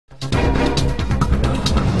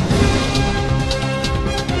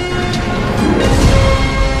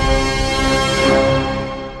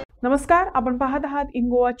नमस्कार, आपण पाहत आहात इन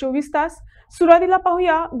गोवा 24 तास. सुरुवातीला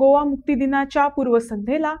पाहूया गोवा मुक्ती दिनाच्या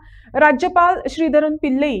पूर्वसंध्येला राज्यपाल श्रीधरन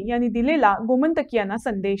पिल्लई यांनी दिलेला गोमंतकीयांना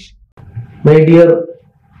संदेश. My dear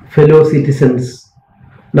fellow citizens,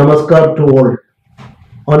 Namaskar to all.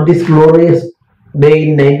 On this glorious day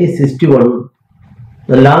in 1961,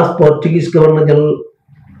 the last Portuguese Governor General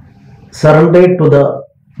surrendered to the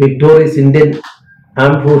victorious Indian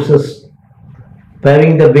armed forces,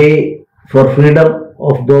 paving the way for freedom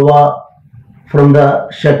of Goa from the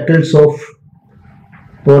shackles of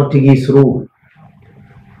Portuguese rule.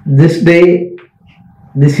 This day,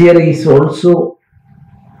 this year is also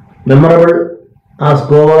memorable as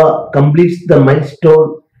Goa completes the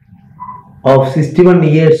milestone of 61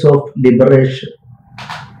 years of liberation.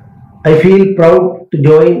 I feel proud to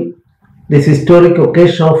join this historic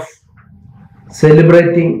occasion of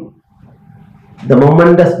celebrating the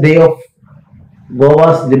momentous day of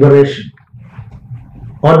Goa's liberation.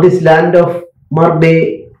 On this land of Mark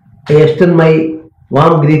Day, I extend my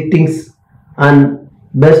warm greetings and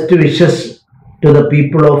best wishes to the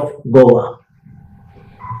people of Goa.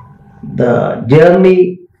 The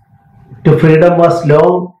journey to freedom was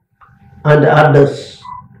long and arduous.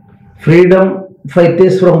 Freedom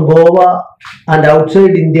fighters from Goa and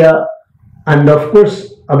outside India, and of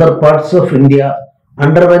course other parts of India,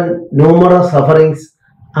 underwent numerous sufferings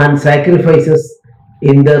and sacrifices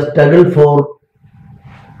in the struggle for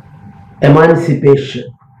emancipation.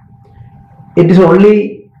 It is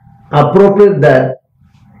only appropriate that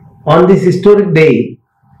on this historic day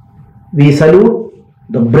we salute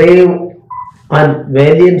the brave and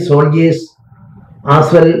valiant soldiers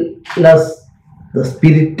as well as the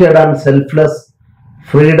spirited and selfless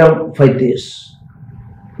freedom fighters.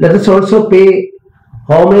 Let us also pay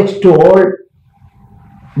homage to all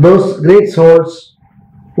those great souls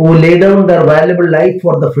who lay down their valuable life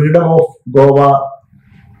for the freedom of Goa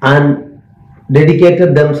and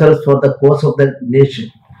dedicated themselves for the cause of the nation.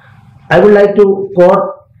 I would like to quote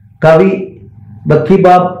Kavi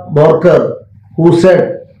Bakibab Borkar, who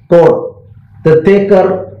said, quote,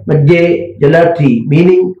 "Tathekar Majje Jalati,"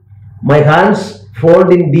 meaning, my hands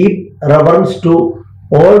fold in deep reverence to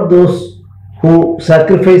all those who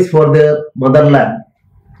sacrifice for their motherland.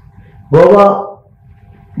 Goa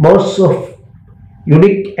boasts of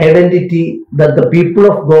unique identity that the people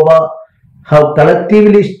of Goa have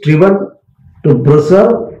collectively striven to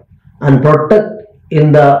preserve and protect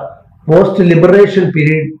in the post-liberation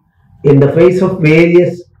period in the face of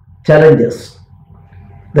various challenges.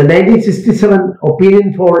 The 1967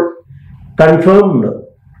 opinion poll confirmed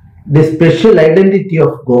the special identity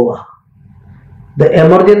of Goa. The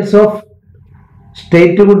emergence of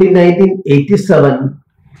statehood in 1987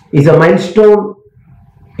 is a milestone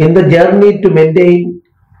in the journey to maintain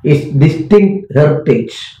its distinct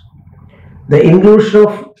heritage. The inclusion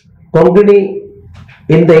of Konkani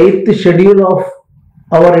in the 8th schedule of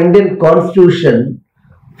our Indian Constitution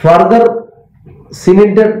further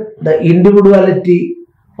cemented the individuality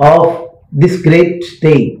of this great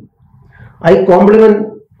state. I compliment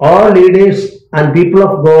all leaders and people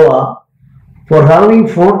of Goa for having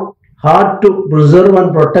fought hard to preserve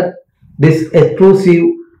and protect this exclusive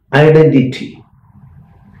identity.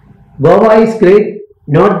 Goa is great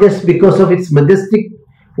not just because of its majestic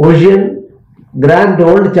ocean, grand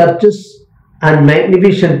old churches and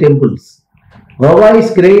magnificent temples. Goa is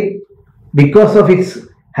great because of its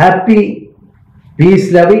happy,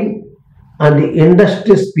 peace-loving and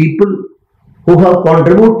industrious people who have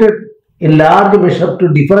contributed in large measure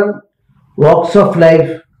to different walks of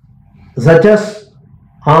life such as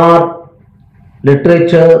art,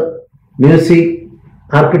 literature, music,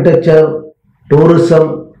 architecture,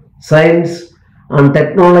 tourism, science and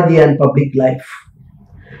technology and public life.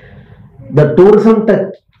 The tourism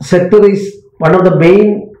sector is one of the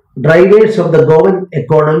main drivers of the Goan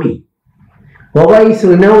economy. Goa is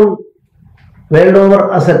renowned world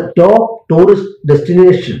over as a top tourist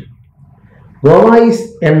destination. Goa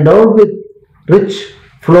is endowed with rich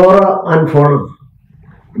flora and fauna.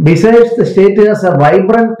 Besides, the state has a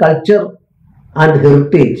vibrant culture and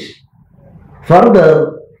heritage.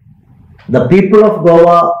 Further, the people of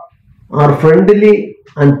Goa are friendly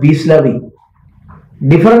and peace-loving.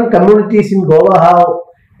 Different communities in Goa have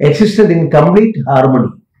existed in complete harmony.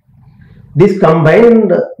 This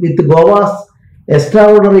combined with Goa's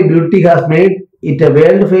extraordinary beauty has made it a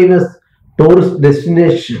world-famous tourist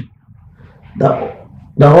destination. The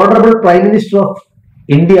Honorable Prime Minister of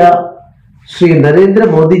India, Sri Narendra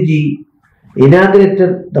Modi ji,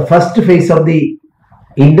 inaugurated the first phase of the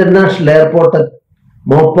International Airport at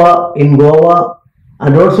Mopa in Goa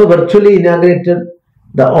and also virtually inaugurated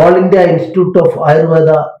the All India Institute of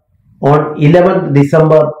Ayurveda on 11th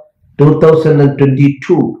December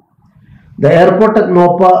 2022. The airport at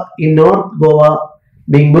Mopa in North Goa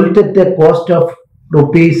being built at a cost of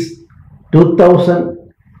rupees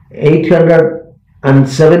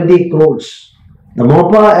 2,870 crores. The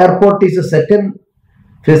Mopa airport is the second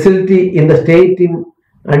facility in the state in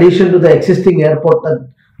addition to the existing airport at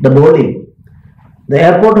the Bolim. The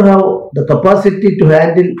airport have the capacity to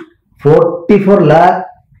handle 44 lakh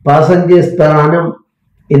passengers per annum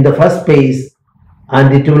in the first phase,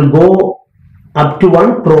 and it will go up to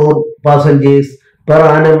 1 crore passengers per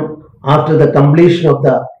annum after the completion of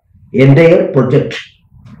the entire project.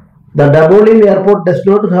 The Dabolim airport does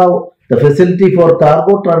not have the facility for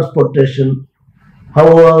cargo transportation.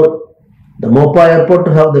 However, the Mopa airport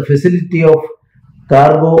have the facility of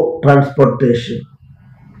cargo transportation.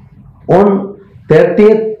 On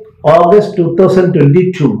 30th August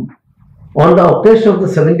 2022, on the occasion of the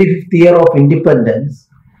 75th year of independence,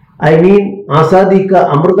 I mean Azadi Ka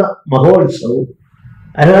Amrita Mahotsav,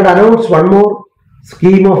 I had announced one more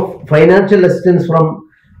scheme of financial assistance from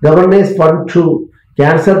Governance Fund to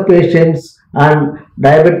cancer patients and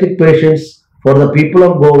diabetic patients for the people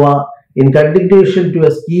of Goa in continuation to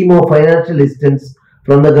a scheme of financial assistance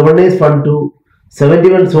from the Governance Fund to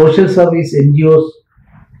 71 social service NGOs,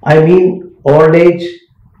 I mean old age,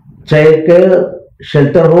 child care,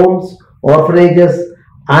 shelter homes, orphanages,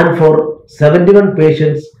 and for 71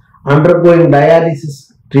 patients undergoing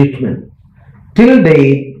dialysis treatment. Till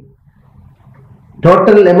date,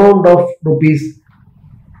 total amount of rupees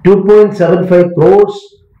 2.75 crores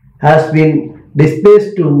has been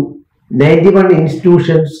disbursed to 91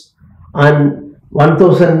 institutions and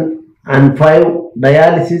 1005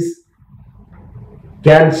 dialysis,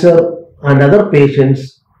 cancer, and other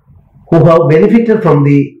patients who have benefited from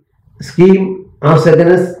the scheme as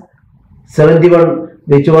against 71,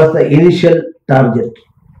 which was the initial target.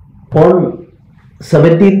 On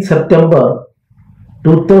 17th September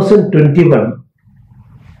 2021,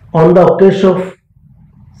 on the occasion of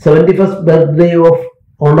 71st birthday of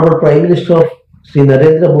Honorable Prime Minister of Sri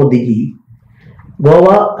Narendra Modi ji,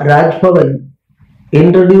 Goa Raj Bhavan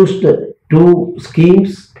introduced two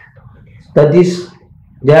schemes, that is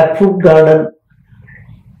Jackfruit Garden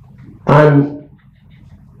and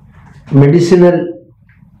Medicinal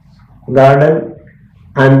Garden,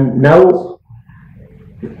 and now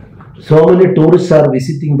so many tourists are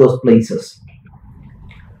visiting those places.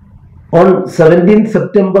 On 17th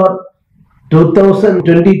September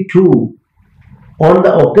 2022, on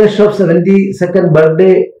the occasion of 72nd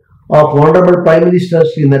birthday of Honorable Prime Minister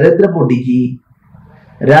Sri Narendra Modi ji,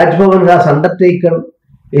 Raj Bhavan has undertaken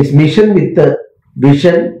its mission with the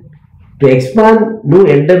vision to expand new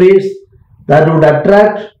endeavours that would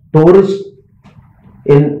attract tourists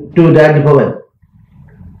into Raj Bhavan.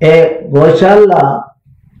 A Goshala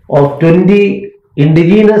of 20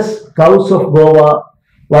 indigenous cows of Goa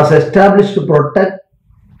was established to protect,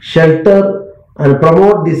 shelter, and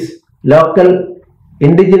promote these local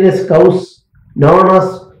indigenous cows known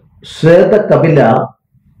as Sweta Kabila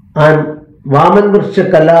and Vaman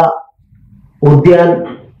Vrshakala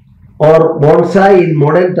Udyan, or bonsai in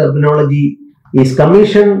modern terminology, is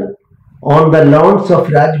commissioned on the lawns of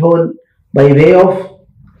Raj Bhavan by way of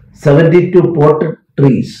 72 potted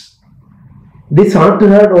trees. This art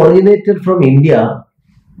had originated from India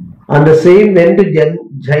and the same went to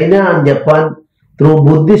China and Japan through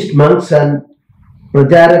Buddhist monks and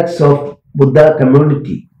Prajaraks of Buddha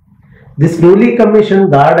community. This newly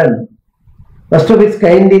commissioned garden, first of its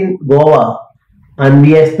kind in Goa, and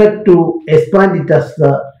we expect to expand it as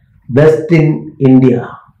the best in India.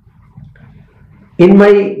 In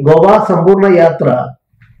my Goa Sampurna Yatra,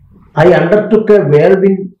 I undertook a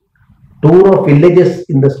whirlwind tour of villages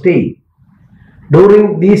in the state.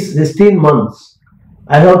 During these 16 months,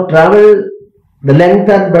 I have travelled the length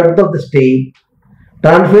and breadth of the state,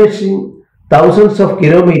 traversing thousands of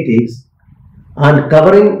kilometers and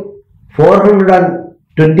covering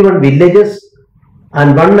 421 villages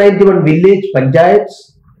and 191 village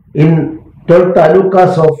panchayats in 12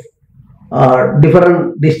 talukas of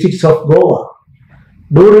different districts of Goa.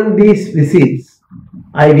 During these visits,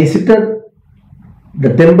 I visited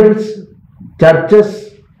the temples, churches,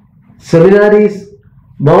 seminaries,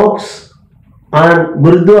 mosques, and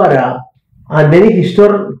Gurudwara, and many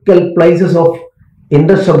historical places of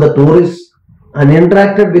interest of the tourists, and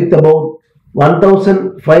interacted with about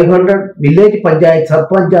 1,500 village panchayat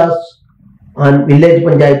sarpanchas and village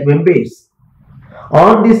panchayat members.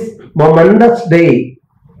 On this momentous day,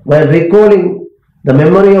 while recalling the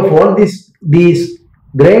memory of all these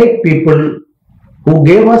great people who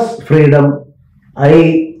gave us freedom,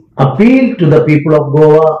 I appeal to the people of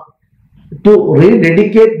Goa to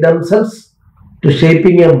rededicate themselves to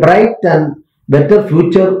shaping a bright and better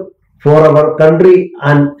future for our country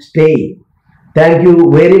and state. Thank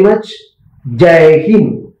you very much. Jai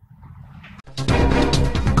Hind.